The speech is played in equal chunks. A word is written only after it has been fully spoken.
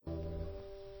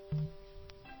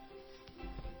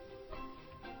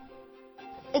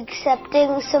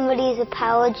Accepting somebody's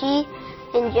apology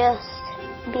and just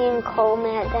being calm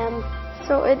at them.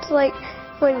 So it's like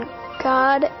when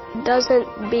God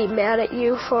doesn't be mad at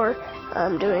you for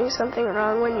doing something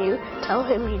wrong when you tell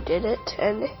him you did it,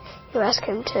 and you ask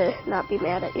him to not be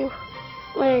mad at you.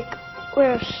 Like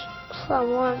where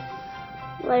someone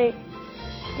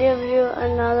gives you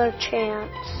another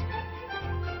chance.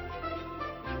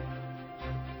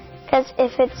 Because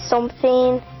if it's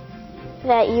something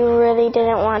that you really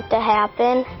didn't want to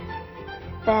happen,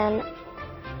 then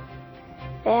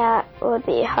that would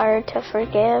be hard to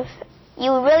forgive.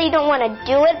 You really don't want to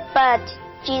do it, but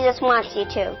Jesus wants you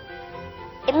to.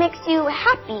 It makes you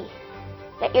happy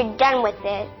that you're done with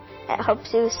it. It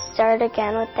helps you start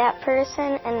again with that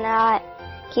person and not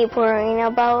keep worrying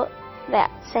about that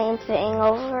same thing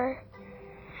over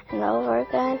and over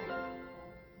again.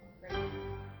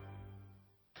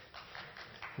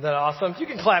 Isn't that awesome? You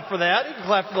can clap for that. You can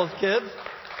clap for those kids.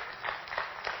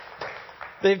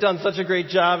 They've done such a great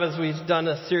job as we've done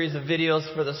a series of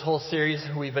videos for this whole series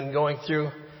we've been going through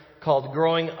called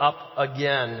Growing Up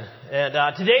Again.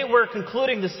 And today we're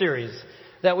concluding the series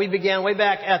that we began way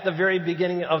back at the very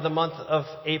beginning of the month of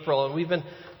April. And we've been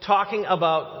talking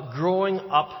about growing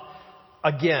up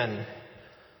again.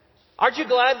 Aren't you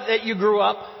glad that you grew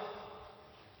up?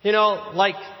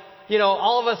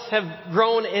 All of us have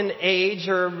grown in age,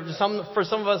 or for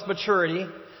some of us maturity.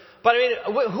 But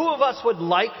who of us would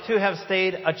like to have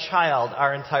stayed a child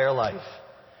our entire life?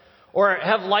 Or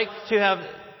have liked to have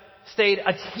stayed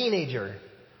a teenager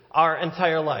our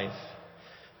entire life?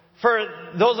 For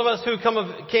those of us who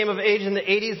came of age in the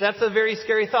 80s, that's a very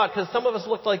scary thought, because some of us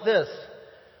looked like this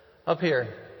up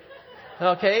here.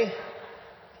 Okay?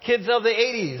 Kids of the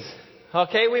 80s.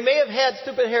 Okay? We may have had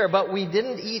stupid hair, but we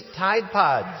didn't eat Tide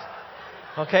Pods.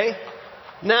 Okay?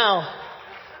 Now,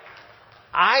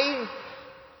 I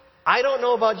don't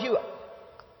know about you.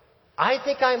 I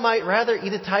think I might rather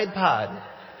eat a Tide Pod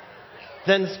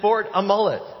than sport a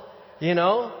mullet.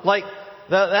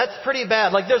 That's pretty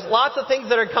bad. There's lots of things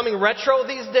that are coming retro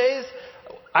these days.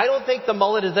 I don't think the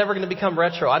mullet is ever going to become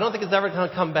retro. I don't think it's ever going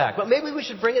to come back. But maybe we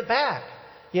should bring it back.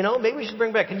 Maybe we should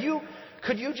bring it back.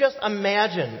 Could you just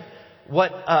imagine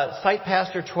what site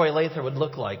pastor Troy Lather would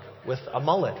look like with a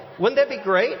mullet? Wouldn't that be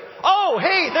great? Oh,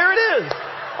 hey, there it is.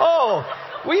 Oh,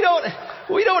 we don't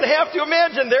have to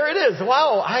imagine. There it is.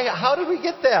 Wow. How did we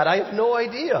get that? I have no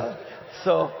idea.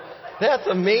 So that's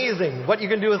amazing what you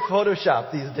can do with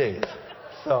Photoshop these days.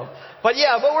 But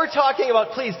we're talking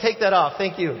about, please take that off.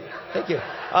 Thank you.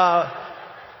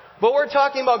 But we're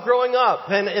talking about growing up,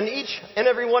 and each and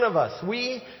every one of us,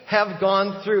 we have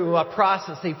gone through a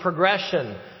process, a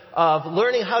progression of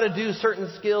learning how to do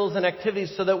certain skills and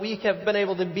activities so that we have been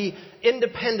able to be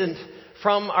independent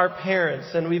from our parents,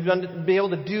 and we've been able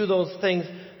to do those things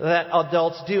that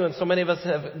adults do. And so many of us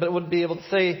would be able to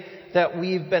say that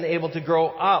we've been able to grow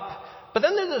up. But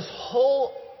then there's this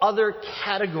whole other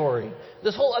category,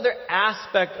 this whole other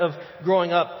aspect of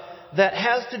growing up that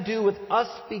has to do with us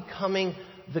becoming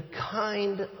the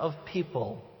kind of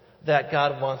people that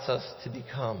God wants us to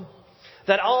become.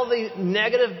 That all the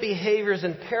negative behaviors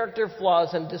and character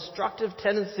flaws and destructive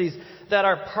tendencies that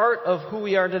are part of who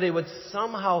we are today would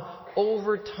somehow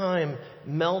over time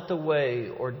melt away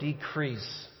or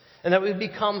decrease. And that we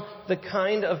become the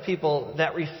kind of people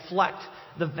that reflect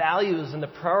the values and the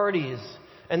priorities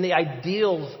and the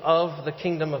ideals of the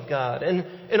kingdom of God. And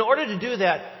in order to do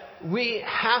that, we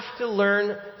have to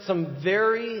learn some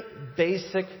very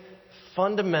basic,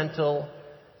 fundamental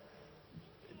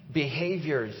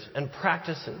behaviors and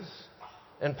practices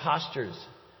and postures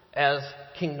as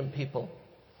kingdom people.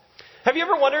 Have you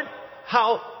ever wondered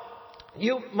how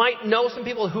you might know some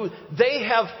people who they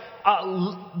have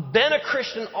been a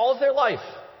Christian all of their life,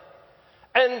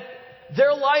 and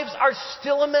their lives are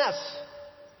still a mess?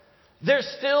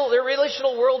 Their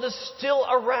relational world is still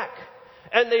a wreck.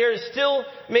 And they are still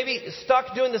maybe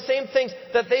stuck doing the same things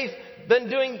that they've been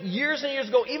doing years and years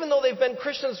ago, even though they've been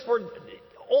Christians for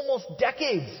almost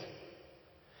decades.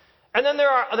 And then there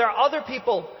are other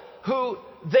people who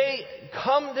they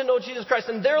come to know Jesus Christ,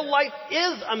 and their life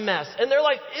is a mess, and their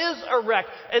life is a wreck,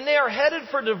 and they are headed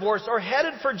for divorce, or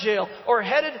headed for jail, or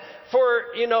headed for,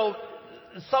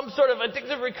 some sort of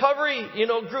addictive recovery,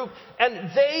 group, and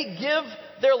they give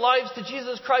their lives to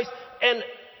Jesus Christ, and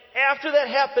after that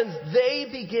happens, they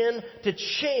begin to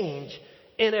change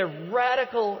in a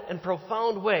radical and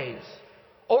profound ways.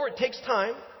 It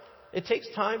takes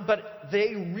time, but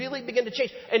they really begin to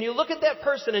change. And you look at that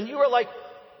person and you are like,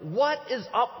 what is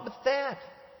up with that?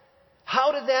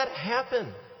 How did that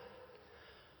happen?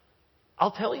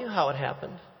 I'll tell you how it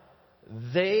happened.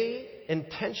 they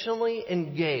intentionally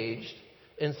engaged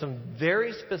in some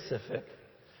very specific,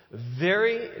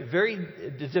 very, very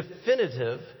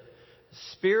definitive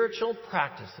spiritual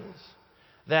practices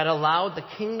that allowed the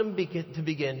kingdom to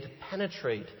begin to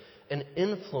penetrate and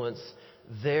influence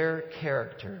their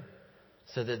character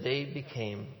so that they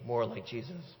became more like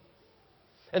Jesus.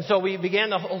 And so we began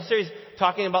the whole series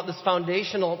talking about this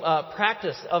foundational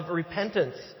practice of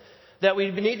repentance, that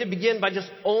we need to begin by just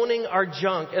owning our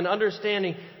junk and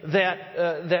understanding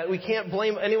that we can't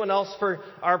blame anyone else for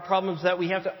our problems, that we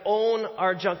have to own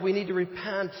our junk. We need to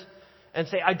repent and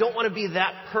say, I don't want to be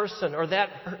that person or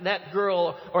that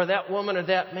girl or that woman or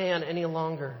that man any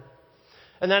longer.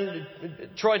 And then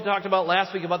Troy talked about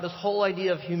last week about this whole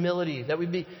idea of humility, that we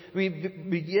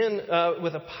begin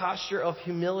with a posture of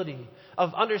humility,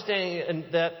 of understanding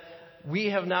that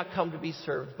we have not come to be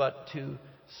served, but to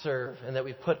serve, and that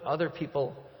we put other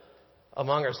people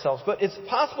among ourselves. But it's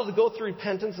possible to go through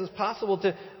repentance. It's possible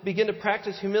to begin to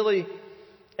practice humility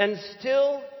and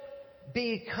still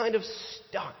be kind of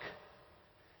stuck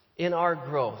in our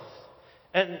growth.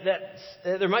 And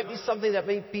that there might be something that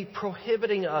may be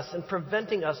prohibiting us and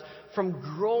preventing us from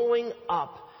growing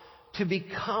up to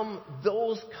become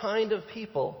those kind of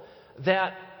people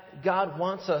that God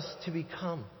wants us to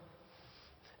become.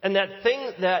 And that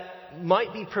thing that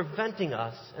might be preventing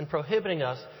us and prohibiting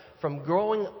us from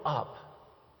growing up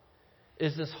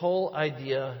is this whole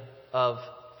idea of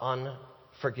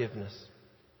unforgiveness.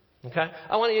 Okay?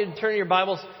 I want you to turn your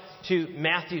Bibles to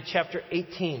Matthew chapter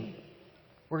 18.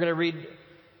 We're going to read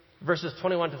verses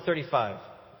 21 to 35.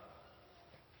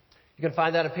 You can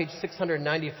find that on page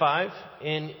 695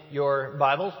 in your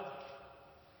Bibles.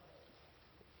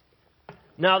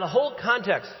 Now, the whole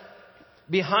context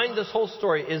behind this whole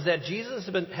story is that Jesus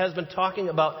has been talking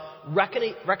about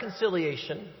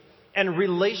reconciliation and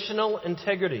relational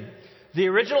integrity. The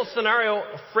original scenario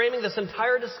framing this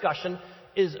entire discussion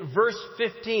is verse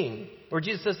 15, where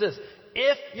Jesus says this: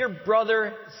 if your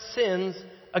brother sins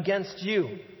against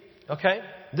you, okay?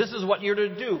 This is what you're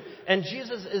to do. And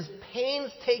Jesus is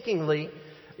painstakingly,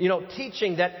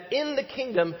 teaching that in the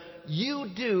kingdom, you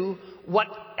do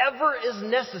whatever is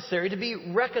necessary to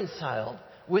be reconciled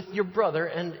with your brother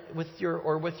and with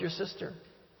your sister.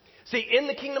 See, in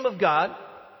the kingdom of God,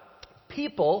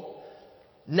 people,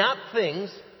 not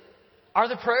things, are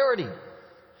the priority.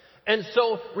 And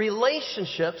so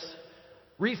relationships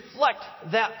reflect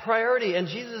that priority. And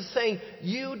Jesus is saying,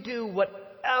 you do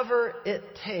whatever it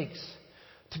takes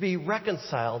to be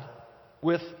reconciled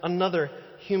with another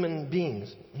human being.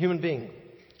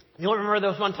 You'll remember there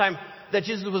was one time that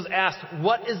Jesus was asked,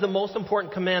 what is the most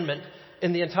important commandment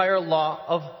in the entire law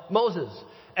of Moses?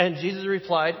 And Jesus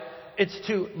replied, it's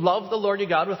to love the Lord your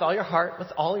God with all your heart, with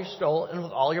all your soul, and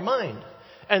with all your mind.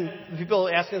 And people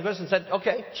asking the question said,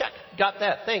 okay, check, got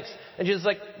that, thanks. And Jesus is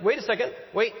like, wait a second,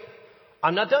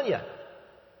 I'm not done yet.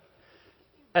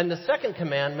 And the second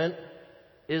commandment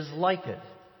is like it.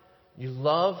 You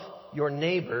love your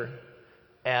neighbor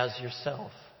as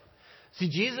yourself. See,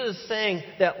 Jesus is saying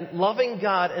that loving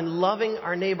God and loving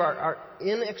our neighbor are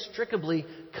inextricably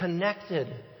connected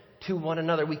to one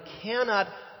another. We cannot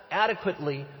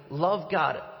adequately love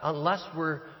God unless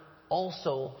we're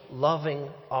also loving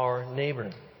our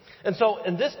neighbor. And so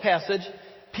in this passage,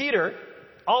 Peter,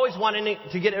 always wanting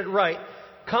to get it right,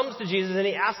 comes to Jesus and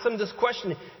he asks him this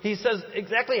question. He says,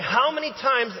 exactly how many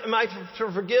times am I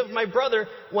to forgive my brother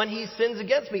when he sins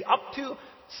against me? Up to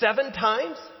 7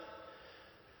 times?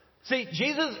 See,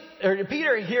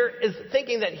 Peter here is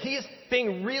thinking that he's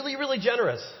being really, really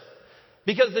generous.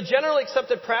 Because the generally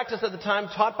accepted practice at the time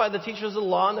taught by the teachers of the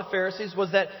law and the Pharisees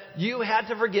was that you had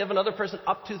to forgive another person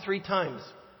up to 3 times.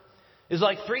 It's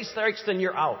like 3 strikes, then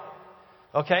you're out.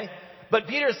 Okay? But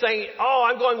Peter's saying,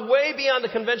 I'm going way beyond the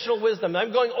conventional wisdom.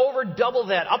 I'm going over double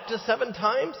that, up to 7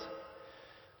 times.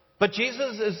 But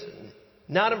Jesus is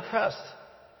not impressed.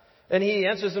 And he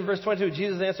answers in verse 22,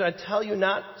 Jesus answered, I tell you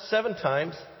not 7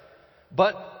 times,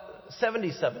 but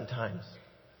 77 times.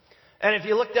 And if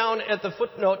you look down at the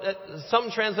footnote,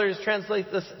 some translators translate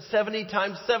this 70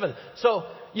 times 7. So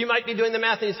you might be doing the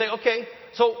math and you say, okay,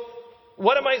 so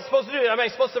what am I supposed to do? Am I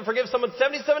supposed to forgive someone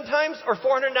 77 times or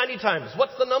 490 times?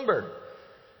 What's the number?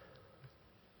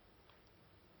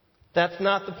 That's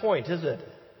not the point, is it?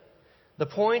 The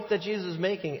point that Jesus is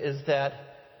making is that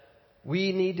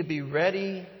we need to be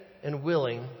ready and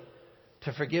willing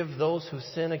to forgive those who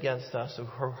sin against us, who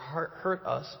hurt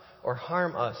us or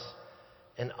harm us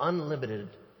an unlimited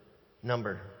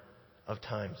number of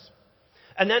times.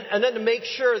 And then to make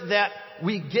sure that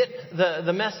we get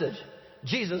the message,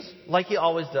 Jesus, like he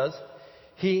always does,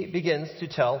 he begins to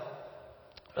tell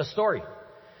a story.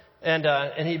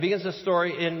 And he begins the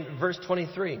story in verse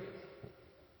 23.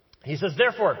 He says,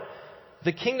 therefore,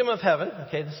 the kingdom of heaven,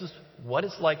 okay, this is what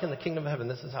it's like in the kingdom of heaven.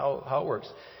 This is how it works.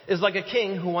 Is like a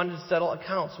king who wanted to settle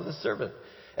accounts with his servant.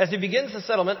 As he begins the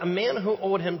settlement, a man who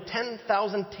owed him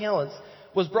 10,000 talents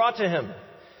was brought to him.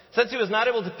 Since he was not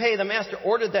able to pay, the master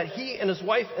ordered that he and his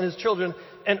wife and his children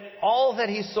and all that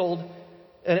he sold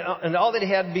and all that he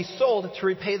had be sold to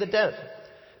repay the debt.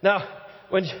 Now,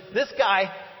 when this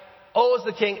guy owes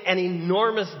the king an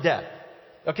enormous debt,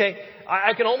 okay,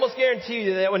 I can almost guarantee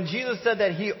you that when Jesus said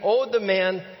that he owed the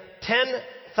man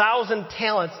 10,000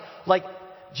 talents, like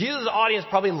Jesus' audience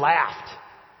probably laughed,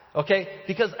 okay,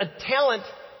 because a talent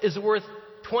is worth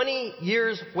 20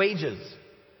 years' wages,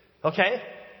 okay?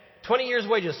 20 years'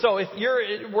 wages. So if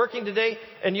you're working today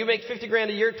and you make $50,000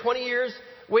 a year, 20 years'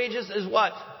 wages is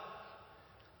what?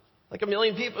 Like $1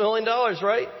 million,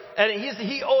 right? And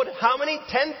he owed how many?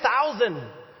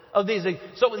 10,000 of these things.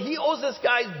 So he owes this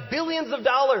guy billions of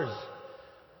dollars.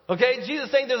 Okay? Jesus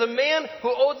is saying there's a man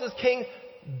who owes this king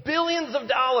billions of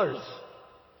dollars.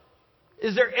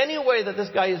 Is there any way that this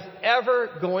guy is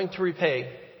ever going to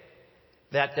repay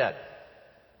that debt?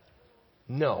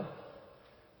 No.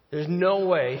 There's no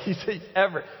way he's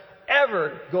ever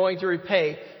going to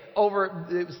repay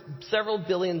over several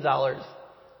 $billions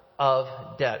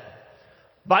of debt.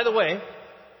 By the way,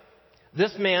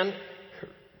 this man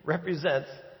represents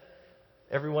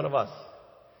every one of us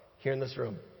here in this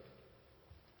room.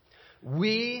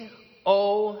 We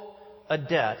owe a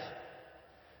debt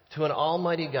to an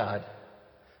almighty God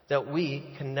that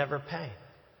we can never pay.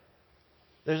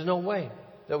 There's no way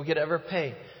that we could ever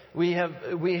pay. We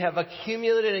have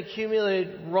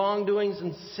accumulated wrongdoings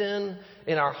and sin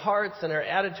in our hearts and our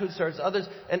attitudes towards others.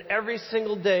 And every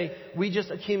single day, we just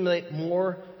accumulate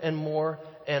more and more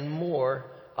and more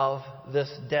of this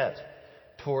debt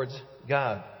towards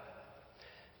God.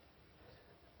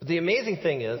 But the amazing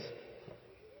thing is,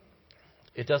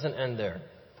 it doesn't end there.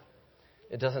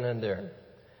 It doesn't end there.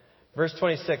 Verse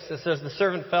 26, it says, the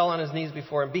servant fell on his knees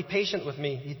before him. Be patient with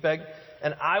me, he begged,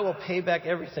 and I will pay back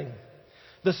everything.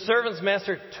 The servant's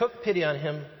master took pity on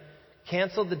him,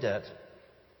 canceled the debt,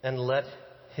 and let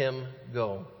him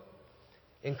go.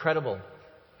 Incredible.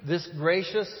 This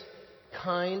gracious,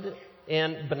 kind,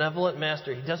 and benevolent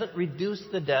master, he doesn't reduce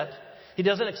the debt. He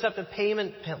doesn't accept a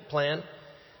payment plan.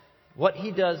 What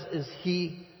he does is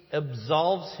he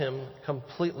absolves him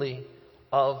completely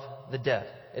of the debt,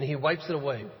 and he wipes it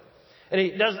away. And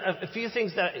he does a few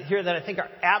things here that I think are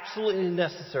absolutely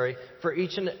necessary for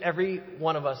each and every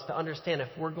one of us to understand if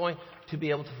we're going to be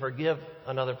able to forgive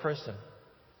another person.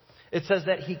 It says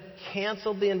that he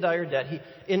canceled the entire debt.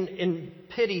 In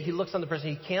pity, he looks on the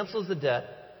person. He cancels the debt.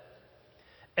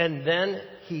 And then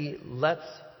he lets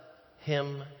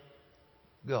him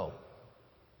go.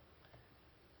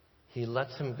 He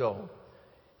lets him go.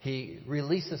 He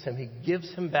releases him. He gives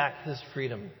him back his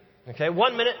freedom. Okay,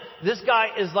 1 minute, this guy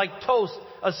is like toast,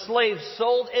 a slave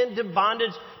sold into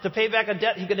bondage to pay back a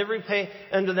debt he could never repay.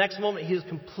 And the next moment, he is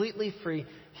completely free.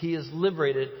 He is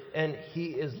liberated and he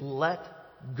is let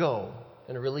go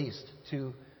and released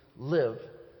to live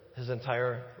his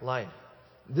entire life.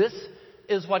 This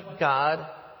is what God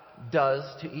does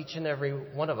to each and every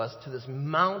one of us, to this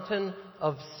mountain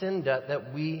of sin debt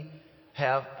that we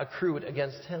have accrued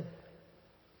against him.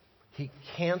 He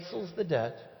cancels the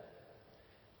debt.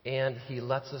 And he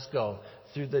lets us go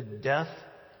through the death,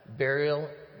 burial,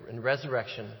 and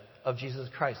resurrection of Jesus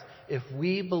Christ. If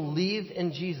we believe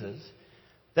in Jesus,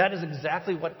 that is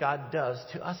exactly what God does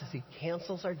to us, is he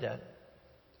cancels our debt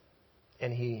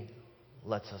and he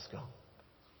lets us go.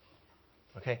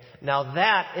 Okay? Now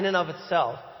that, in and of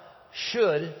itself,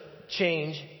 should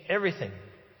change everything.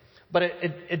 But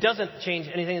it doesn't change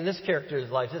anything in this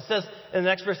character's life. It says in the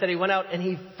next verse that he went out and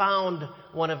he found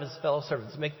one of his fellow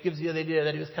servants. It gives you the idea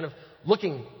that he was kind of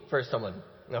looking for someone.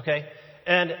 Okay?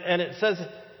 And it says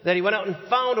that he went out and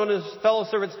found one of his fellow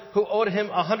servants who owed him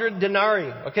 100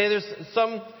 denarii. Okay? There's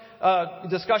some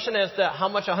discussion as to how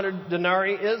much 100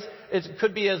 denarii is. It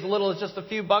could be as little as just a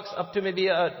few bucks up to maybe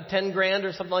 10 grand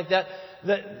or something like that.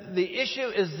 The issue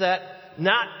is that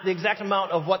not the exact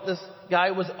amount of what this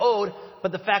guy was owed,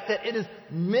 but the fact that it is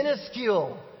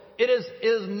minuscule. It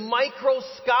is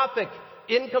microscopic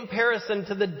in comparison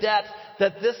to the debt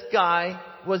that this guy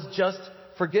was just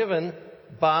forgiven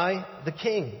by the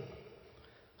king.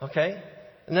 Okay?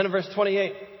 And then in verse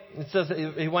 28, it says that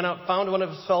he went out, found one of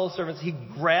his fellow servants. He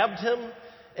grabbed him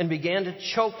and began to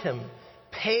choke him.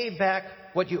 Pay back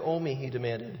what you owe me, he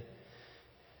demanded.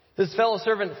 This fellow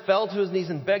servant fell to his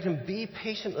knees and begged him, be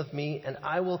patient with me and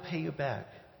I will pay you back.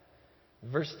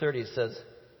 Verse 30 says,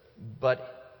 but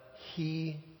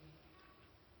he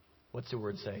What's the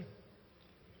word say?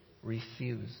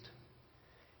 Refused.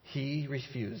 He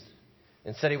refused.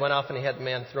 Instead, he went off and he had the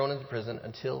man thrown into prison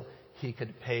until he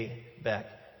could pay back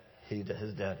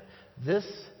his debt. This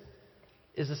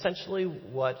is essentially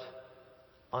what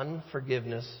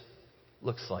unforgiveness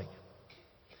looks like.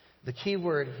 The key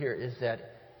word here is that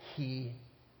he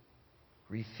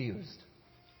refused.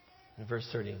 In verse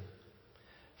 30.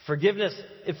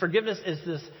 If forgiveness is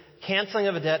this canceling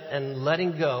of a debt and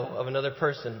letting go of another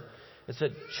person, it's a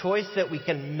choice that we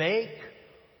can make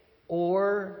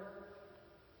or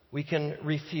we can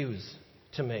refuse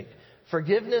to make.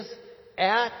 Forgiveness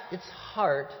at its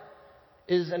heart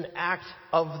is an act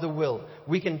of the will.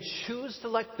 We can choose to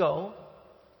let go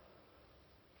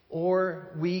or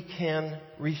we can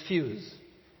refuse.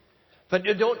 But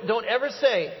don't ever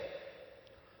say,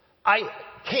 I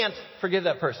can't forgive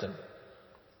that person.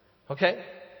 Okay?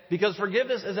 Because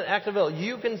forgiveness is an act of will.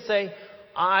 You can say,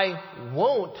 I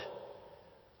won't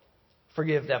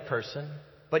forgive that person,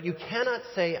 but you cannot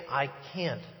say, I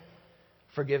can't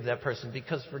forgive that person,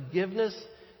 because forgiveness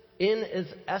in its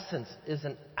essence is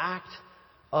an act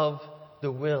of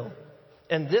the will.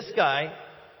 And this guy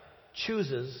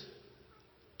chooses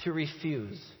to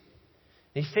refuse.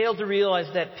 He failed to realize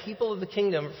that people of the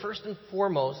kingdom, first and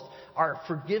foremost, are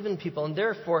forgiven people, and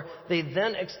therefore they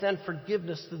then extend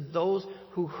forgiveness to those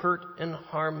who hurt and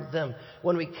harm them.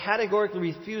 When we categorically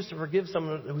refuse to forgive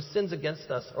someone who sins against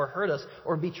us or hurt us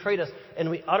or betrayed us, and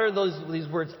we utter these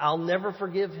words, I'll never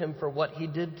forgive him for what he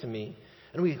did to me,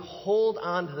 and we hold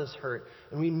on to this hurt,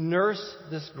 and we nurse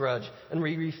this grudge, and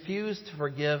we refuse to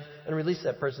forgive and release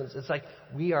that person, it's like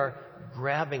we are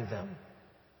grabbing them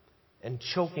and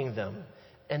choking them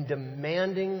and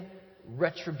demanding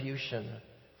retribution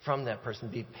from that person,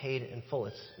 be paid in full.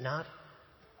 It's not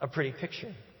a pretty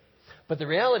picture. But the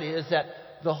reality is that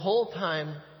the whole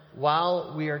time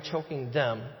while we are choking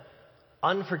them,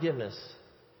 unforgiveness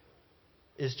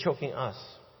is choking us.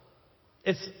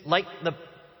 It's like the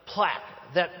plaque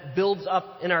that builds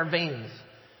up in our veins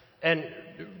and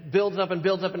builds up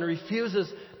and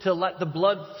refuses to let the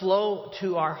blood flow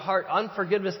to our heart.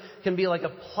 Unforgiveness can be like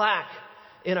a plaque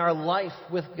in our life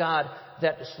with God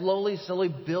that slowly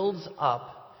builds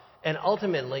up and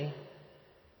ultimately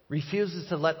refuses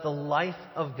to let the life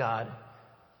of God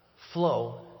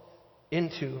flow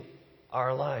into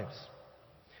our lives.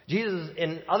 Jesus,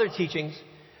 in other teachings,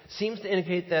 seems to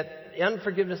indicate that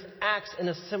unforgiveness acts in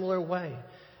a similar way.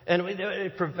 And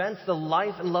it prevents the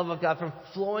life and love of God from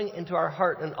flowing into our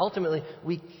heart. And ultimately,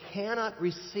 we cannot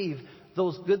receive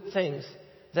those good things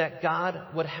that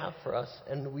God would have for us.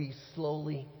 And we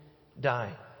slowly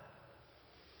die.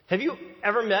 Have you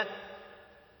ever met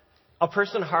a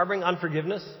person harboring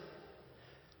unforgiveness?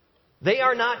 They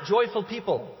are not joyful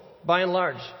people, by and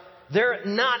large. They're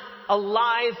not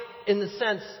alive in the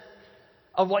sense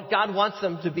of what God wants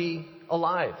them to be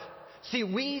alive. See,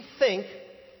 we think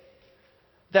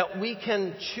that we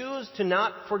can choose to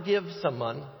not forgive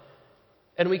someone,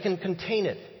 and we can contain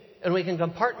it, and we can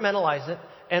compartmentalize it,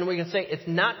 and we can say it's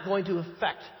not going to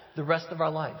affect the rest of our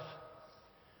life.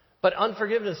 But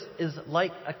unforgiveness is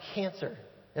like a cancer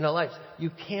in our lives.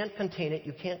 You can't contain it.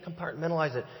 You can't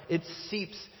compartmentalize it. It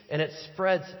seeps and it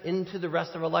spreads into the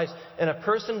rest of our lives. And a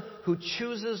person who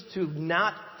chooses to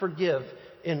not forgive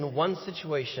in one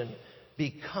situation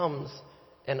becomes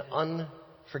an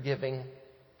unforgiving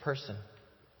person.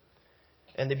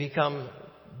 And they become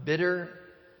bitter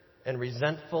and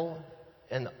resentful,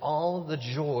 and all the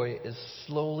joy is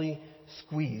slowly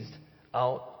squeezed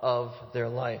out of their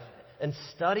life. And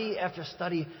study after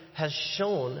study has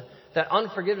shown that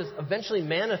unforgiveness eventually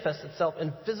manifests itself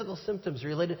in physical symptoms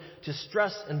related to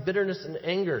stress and bitterness and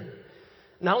anger.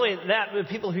 Not only that, but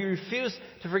people who refuse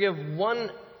to forgive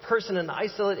one person in an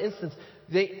isolated instance,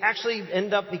 they actually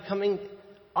end up becoming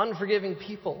unforgiving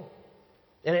people.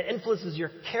 And it influences your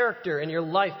character and your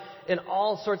life in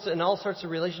all sorts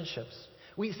of relationships.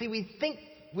 We think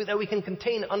that we can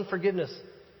contain unforgiveness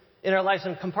in our lives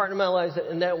and compartmentalize it,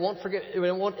 and that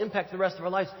it won't impact the rest of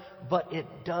our lives. But it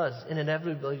does, and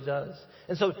inevitably does.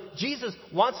 And so Jesus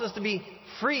wants us to be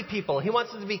free people. He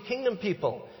wants us to be kingdom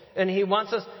people. And He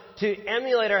wants us to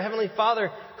emulate our Heavenly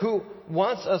Father who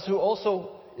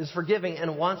also is forgiving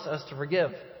and wants us to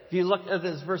forgive. If you look at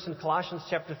this verse in Colossians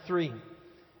chapter 3,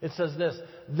 it says this: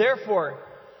 Therefore,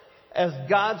 as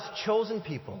God's chosen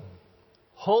people,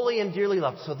 holy and dearly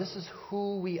loved. So this is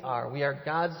who we are. We are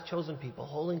God's chosen people,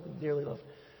 holy and dearly loved.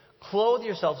 Clothe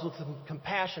yourselves with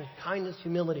compassion, kindness,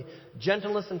 humility,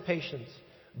 gentleness, and patience.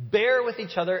 Bear with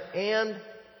each other and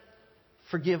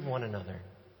forgive one another.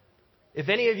 If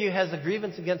any of you has a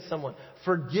grievance against someone,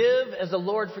 forgive as the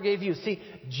Lord forgave you. See,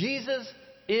 Jesus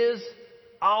is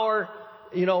our,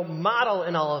 model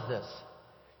in all of this.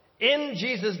 In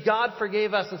Jesus, God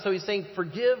forgave us. And so he's saying,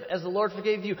 forgive as the Lord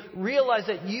forgave you. Realize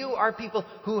that you are people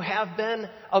who have been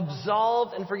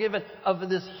absolved and forgiven of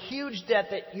this huge debt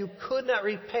that you could not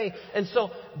repay. And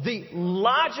so the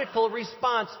logical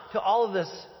response to all of this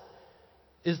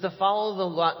is to follow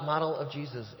the model of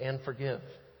Jesus and forgive.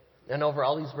 And over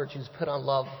all these virtues, put on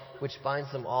love, which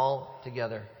binds them all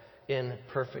together in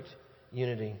perfect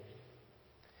unity.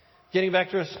 Getting back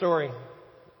to our story,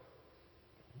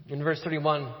 in verse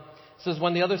 31, it says,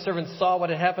 when the other servants saw what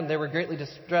had happened, they were greatly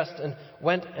distressed and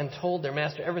went and told their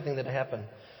master everything that had happened.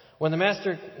 Then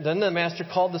the master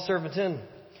called the servant in.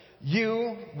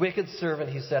 You wicked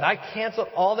servant, he said, I canceled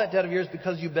all that debt of yours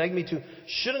because you begged me to.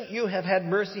 Shouldn't you have had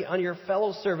mercy on your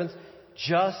fellow servants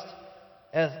just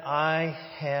as I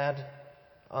had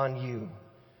on you?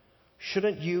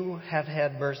 Shouldn't you have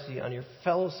had mercy on your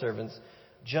fellow servants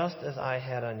just as I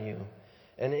had on you?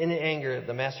 And in anger,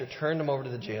 the master turned him over to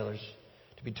the jailers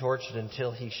to be tortured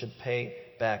until he should pay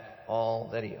back all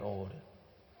that he owed.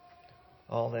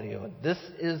 All that he owed. This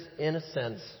is, in a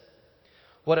sense,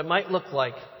 what it might look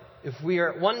like if we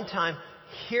are at one time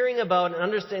hearing about and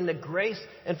understanding the grace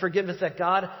and forgiveness that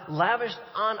God lavished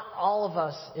on all of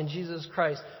us in Jesus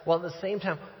Christ, while at the same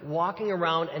time walking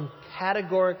around and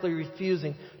categorically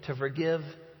refusing to forgive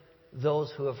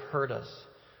those who have hurt us,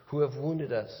 who have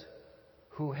wounded us,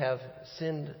 who have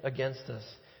sinned against us.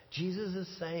 Jesus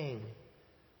is saying,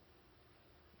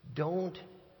 don't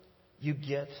you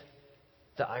get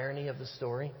the irony of the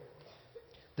story?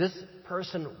 This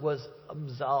person was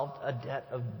absolved a debt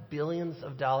of billions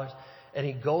of dollars, and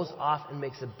he goes off and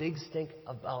makes a big stink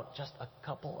about just a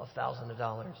couple of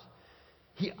 $1,000s.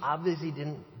 He obviously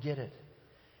didn't get it.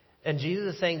 And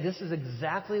Jesus is saying this is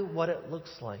exactly what it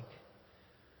looks like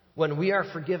when we are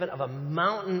forgiven of a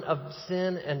mountain of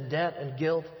sin and debt and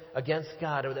guilt against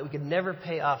God that we could never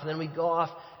pay off. And then we go off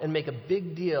and make a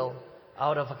big deal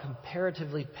out of a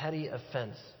comparatively petty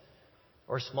offense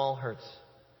or small hurts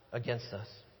against us.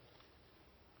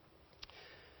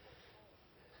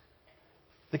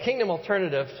 The kingdom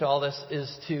alternative to all this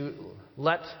is to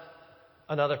let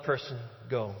another person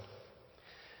go.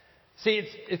 See,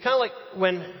 it's kind of like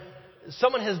when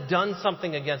someone has done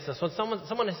something against us, when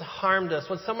someone has harmed us,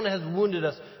 when someone has wounded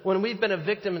us, when we've been a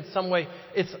victim in some way,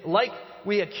 it's like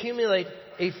we accumulate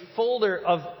a folder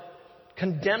of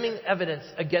condemning evidence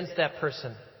against that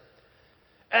person.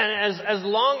 And as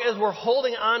long as we're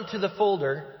holding on to the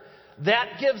folder,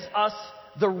 that gives us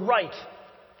the right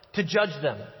to judge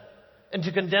them and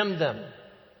to condemn them.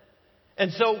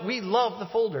 And so we love the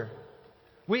folder.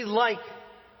 We like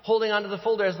holding on to the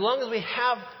folder. As long as we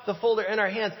have the folder in our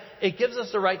hands, it gives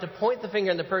us the right to point the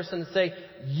finger at the person and say,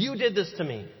 you did this to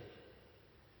me,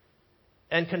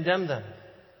 and condemn them.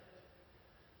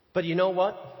 But you know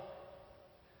what?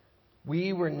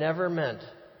 We were never meant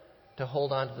to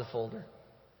hold on to the folder.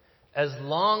 As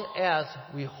long as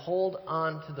we hold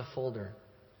on to the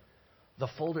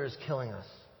folder is killing us.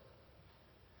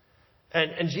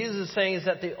 And Jesus is saying is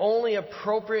that the only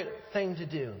appropriate thing to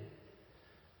do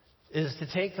is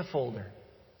to take the folder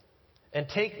and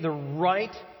take the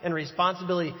right and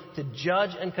responsibility to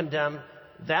judge and condemn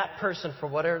that person for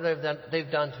whatever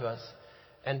they've done to us,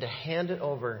 and to hand it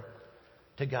over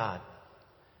to God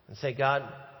and say, God,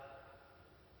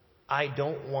 I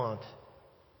don't want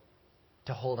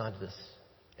to hold on to this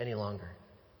any longer.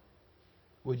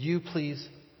 Would you please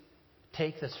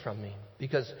take this from me?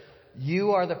 Because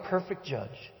you are the perfect judge.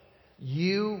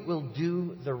 You will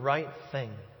do the right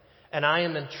thing. And I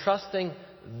am entrusting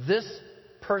this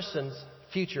person's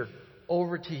future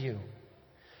over to you.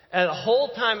 And the whole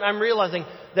time I'm realizing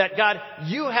that, God,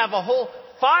 you have a whole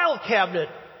file cabinet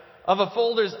of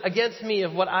folders against me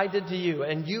of what I did to you.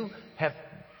 And you have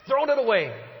thrown it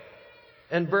away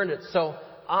and burned it. So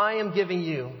I am giving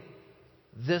you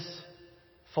this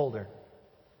folder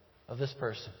of this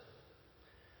person.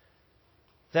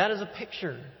 That is a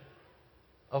picture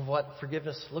of what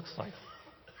forgiveness looks like.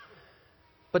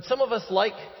 But some of us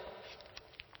like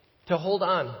to hold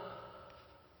on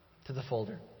to the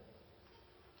folder.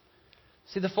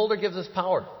 See, the folder gives us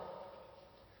power.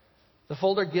 The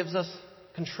folder gives us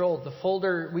control. The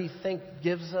folder, we think,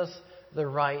 gives us the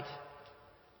right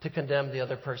to condemn the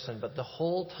other person. But the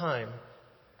whole time,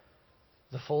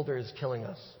 the folder is killing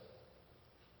us.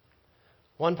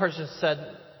 One person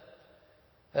said,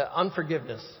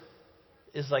 unforgiveness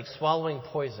is like swallowing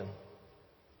poison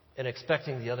and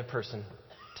expecting the other person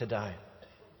to die.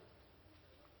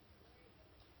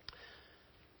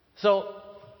 So,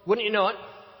 wouldn't you know it?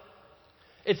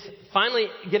 It's finally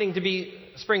getting to be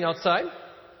spring outside.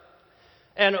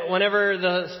 And whenever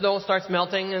the snow starts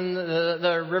melting and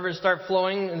the rivers start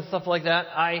flowing and stuff like that,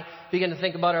 I begin to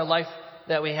think about our life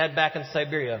that we had back in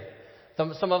Siberia.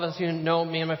 Some of us who know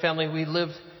me and my family, we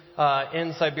lived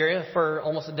in Siberia for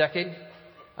almost a decade.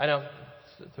 I know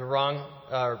it's the wrong,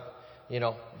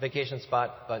 vacation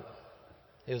spot, but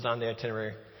it was on the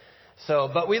itinerary.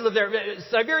 But we lived there.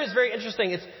 Siberia is very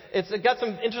interesting. It's got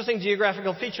some interesting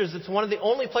geographical features. It's one of the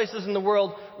only places in the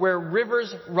world where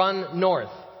rivers run north.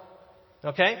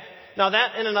 Okay? Now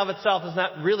that in and of itself is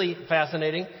not really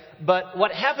fascinating, but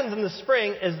what happens in the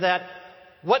spring is that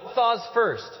what thaws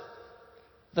first?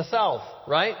 The south,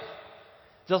 right?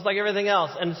 Just like everything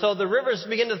else. And so the rivers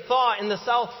begin to thaw in the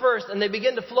south first, and they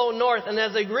begin to flow north. And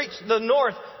as they reach the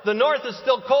north is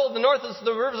still cold.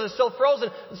 The rivers are still frozen.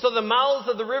 And so the mouths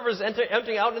of the rivers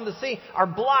emptying out into the sea are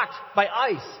blocked by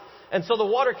ice. And so the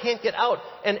water can't get out.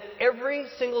 And every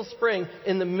single spring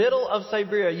in the middle of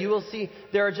Siberia, you will see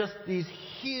there are just these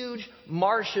huge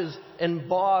marshes and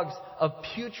bogs of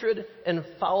putrid and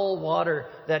foul water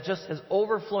that just is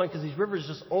overflowing, because these rivers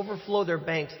just overflow their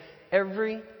banks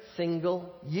every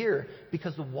single year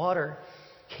because the water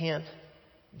can't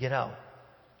get out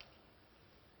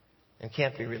and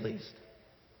can't be released.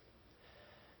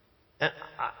 And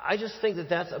I just think that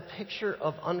that's a picture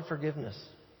of unforgiveness.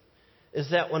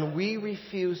 Is that when we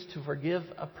refuse to forgive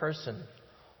a person,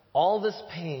 all this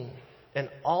pain and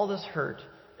all this hurt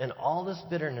and all this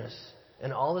bitterness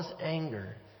and all this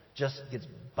anger just gets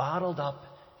bottled up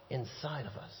inside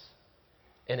of us.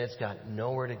 And it's got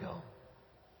nowhere to go.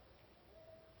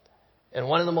 And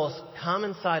one of the most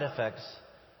common side effects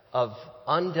of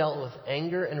undealt with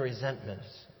anger and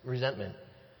resentment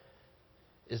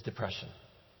is depression.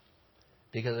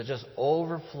 Because it just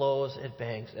overflows at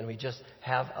banks, and we just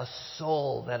have a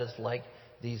soul that is like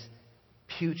these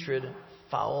putrid,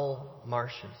 foul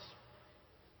marshes.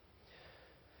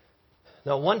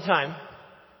 Now, one time,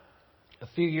 a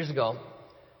few years ago,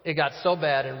 it got so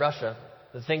bad in Russia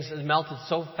that things had melted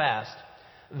so fast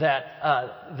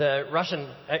that the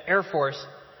Russian Air Force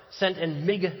sent in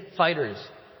MiG fighters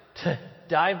to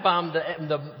dive bomb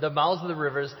the mouths of the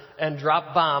rivers and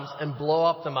drop bombs and blow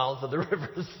up the mouths of the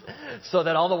rivers so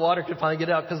that all the water could finally get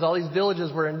out, because all these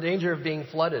villages were in danger of being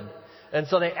flooded. And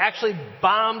so they actually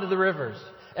bombed the rivers.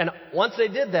 And once they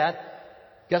did that,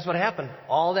 guess what happened?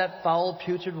 All that foul,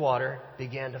 putrid water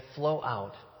began to flow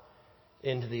out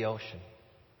into the ocean.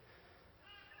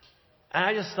 And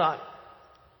I just thought,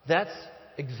 that's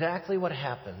exactly what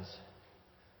happens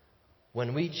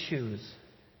when we choose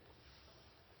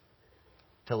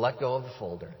to let go of the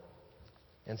folder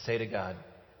and say to God,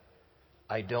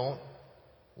 I don't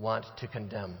want to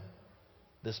condemn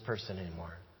this person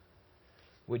anymore.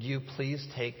 Would you please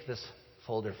take this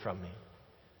folder from me?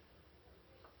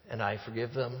 And I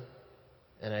forgive them,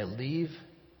 and I leave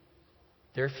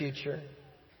their future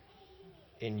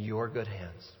in your good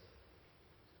hands.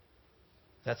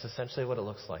 That's essentially what it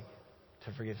looks like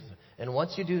to forgive them. And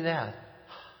once you do that,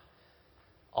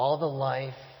 all the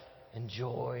life and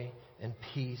joy and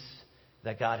peace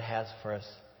that God has for us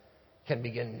can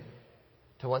begin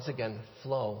to once again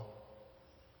flow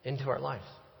into our lives.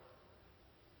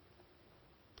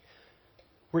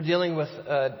 We're dealing with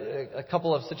a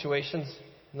couple of situations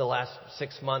in the last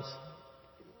 6 months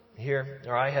here,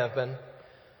 or I have been.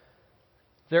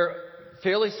 They're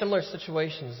fairly similar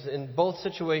situations. In both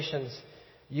situations,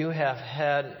 you have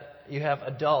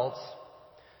adults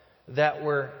that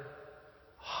were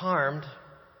harmed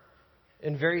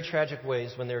in very tragic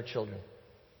ways when they were children.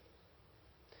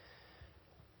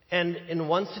 And in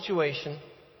one situation,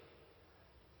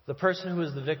 the person who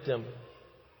is the victim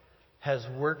has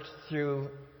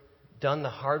done the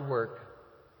hard work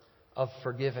of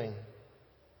forgiving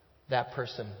that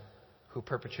person who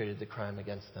perpetrated the crime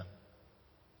against them.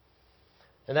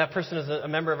 And that person is a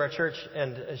member of our church,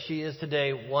 and she is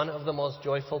today one of the most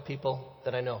joyful people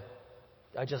that I know.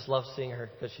 I just love seeing her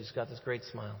because she's got this great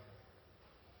smile.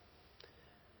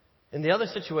 In the other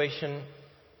situation,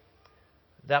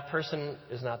 that person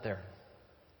is not there.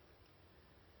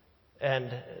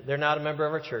 And they're not a member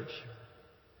of our church.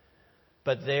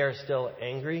 But they are still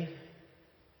angry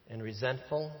and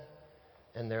resentful,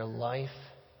 and their life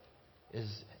is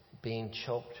being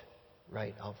choked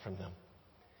right out from them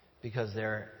because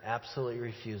they're absolutely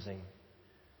refusing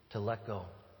to let go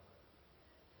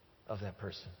of that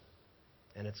person,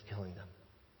 and it's killing them.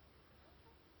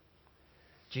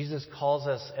 Jesus calls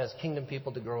us as kingdom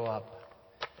people to grow up,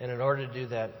 and in order to do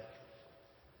that,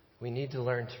 we need to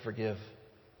learn to forgive.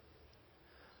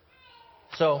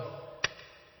 So,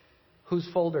 whose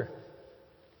folder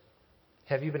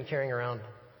have you been carrying around?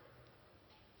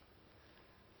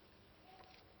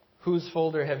 Whose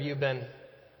folder have you been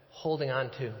holding on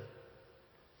to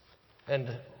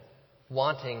and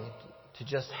wanting to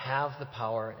just have the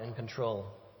power and control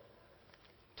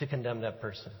to condemn that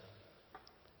person.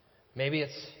 Maybe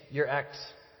it's your ex.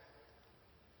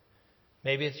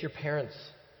 Maybe it's your parents.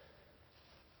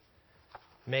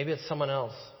 Maybe it's someone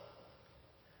else.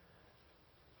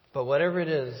 But whatever it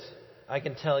is, I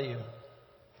can tell you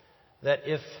that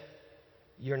if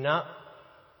you're not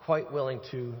quite willing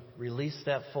to release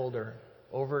that folder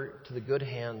over to the good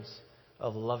hands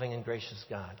of a loving and gracious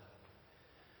God,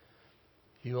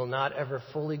 you will not ever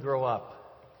fully grow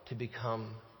up to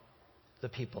become the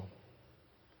people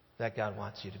that God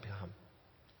wants you to become.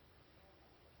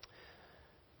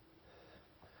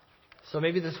 So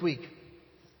maybe this week,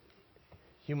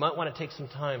 you might want to take some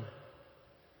time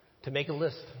to make a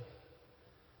list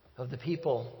of the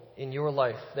people in your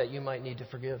life that you might need to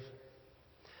forgive.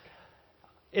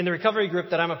 In the recovery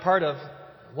group that I'm a part of,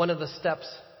 one of the steps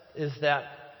is that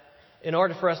in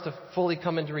order for us to fully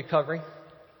come into recovery,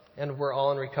 and we're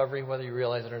all in recovery whether you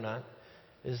realize it or not,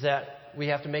 is that we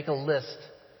have to make a list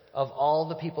of all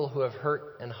the people who have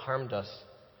hurt and harmed us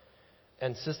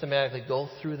and systematically go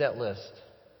through that list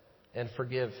and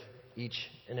forgive each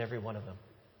and every one of them.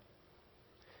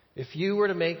 If you were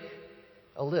to make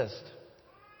a list,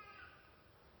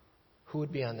 who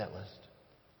would be on that list?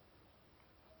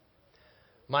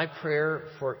 My prayer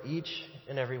for each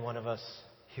and every one of us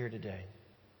here today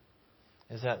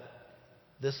is that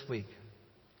this week,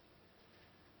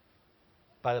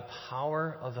 by the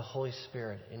power of the Holy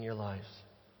Spirit in your lives,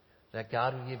 that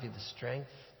God will give you the strength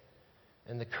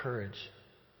and the courage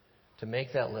to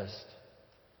make that list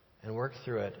and work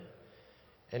through it.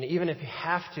 And even if you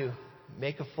have to,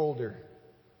 make a folder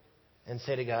and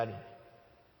say to God,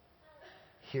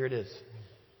 here it is.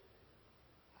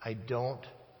 I don't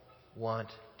want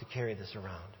to carry this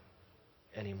around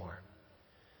anymore.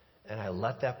 And I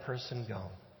let that person go.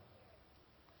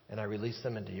 And I release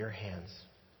them into your hands.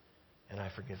 And I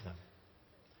forgive them.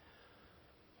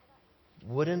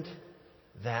 Wouldn't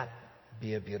that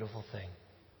be a beautiful thing?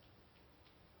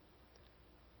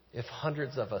 If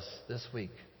hundreds of us this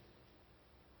week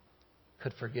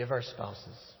could forgive our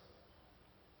spouses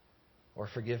or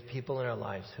forgive people in our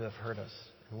lives who have hurt us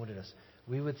and wounded us,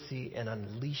 we would see an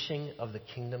unleashing of the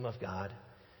kingdom of God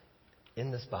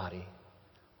in this body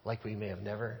like we may have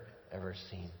never, ever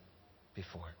seen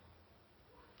before.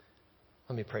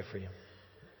 Let me pray for you.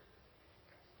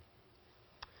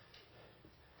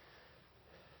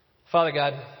 Father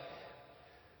God,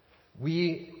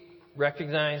 we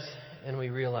recognize and we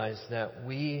realize that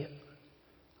we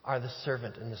are the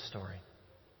servant in the story.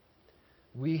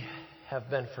 We have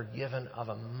been forgiven of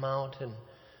a mountain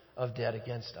of debt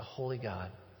against a holy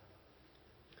God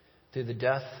through the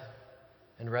death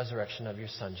and resurrection of your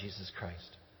Son, Jesus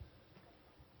Christ.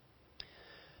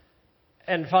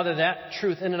 And Father, that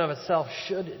truth in and of itself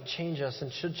should change us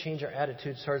and should change our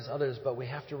attitudes towards others, but we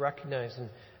have to recognize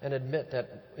and admit that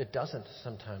it doesn't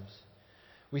sometimes.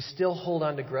 We still hold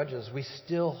on to grudges. We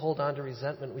still hold on to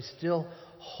resentment. We still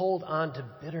hold on to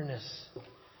bitterness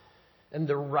and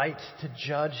the right to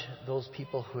judge those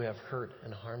people who have hurt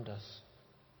and harmed us.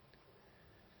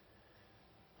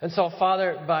 And so,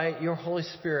 Father, by your Holy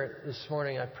Spirit this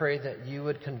morning, I pray that you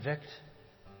would convict,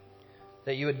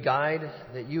 that you would guide,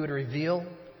 that you would reveal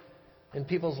in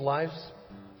people's lives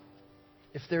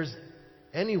if there's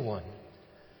anyone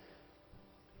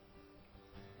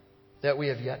that we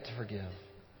have yet to forgive.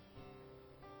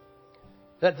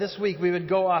 That this week we would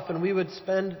go off and we would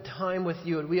spend time with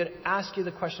you and we would ask you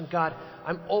the question, God,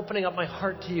 I'm opening up my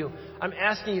heart to you. I'm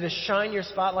asking you to shine your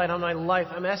spotlight on my life.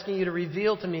 I'm asking you to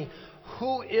reveal to me,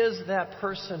 who is that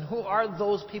person? Who are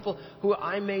those people who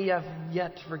I may have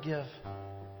yet to forgive?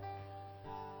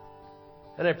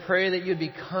 And I pray that you'd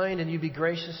be kind and you'd be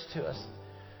gracious to us.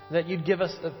 That you'd give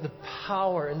us the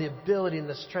power and the ability and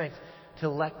the strength to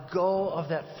let go of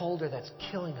that folder that's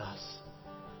killing us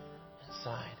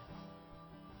inside.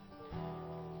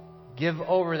 Give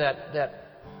over that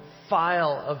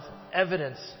file of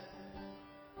evidence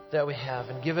that we have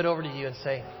and give it over to you and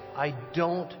say, I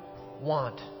don't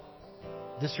want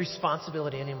this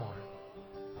responsibility anymore.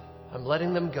 I'm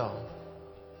letting them go.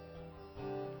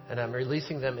 And I'm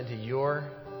releasing them into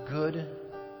your good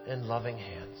and loving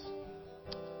hands.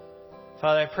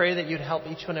 Father, I pray that you'd help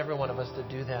each and every one of us to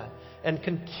do that and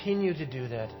continue to do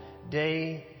that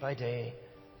day by day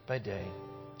by day.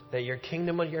 That your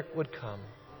kingdom would come,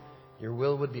 your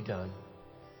will would be done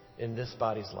in this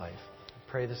body's life.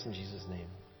 I pray this in Jesus' name.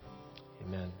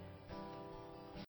 Amen.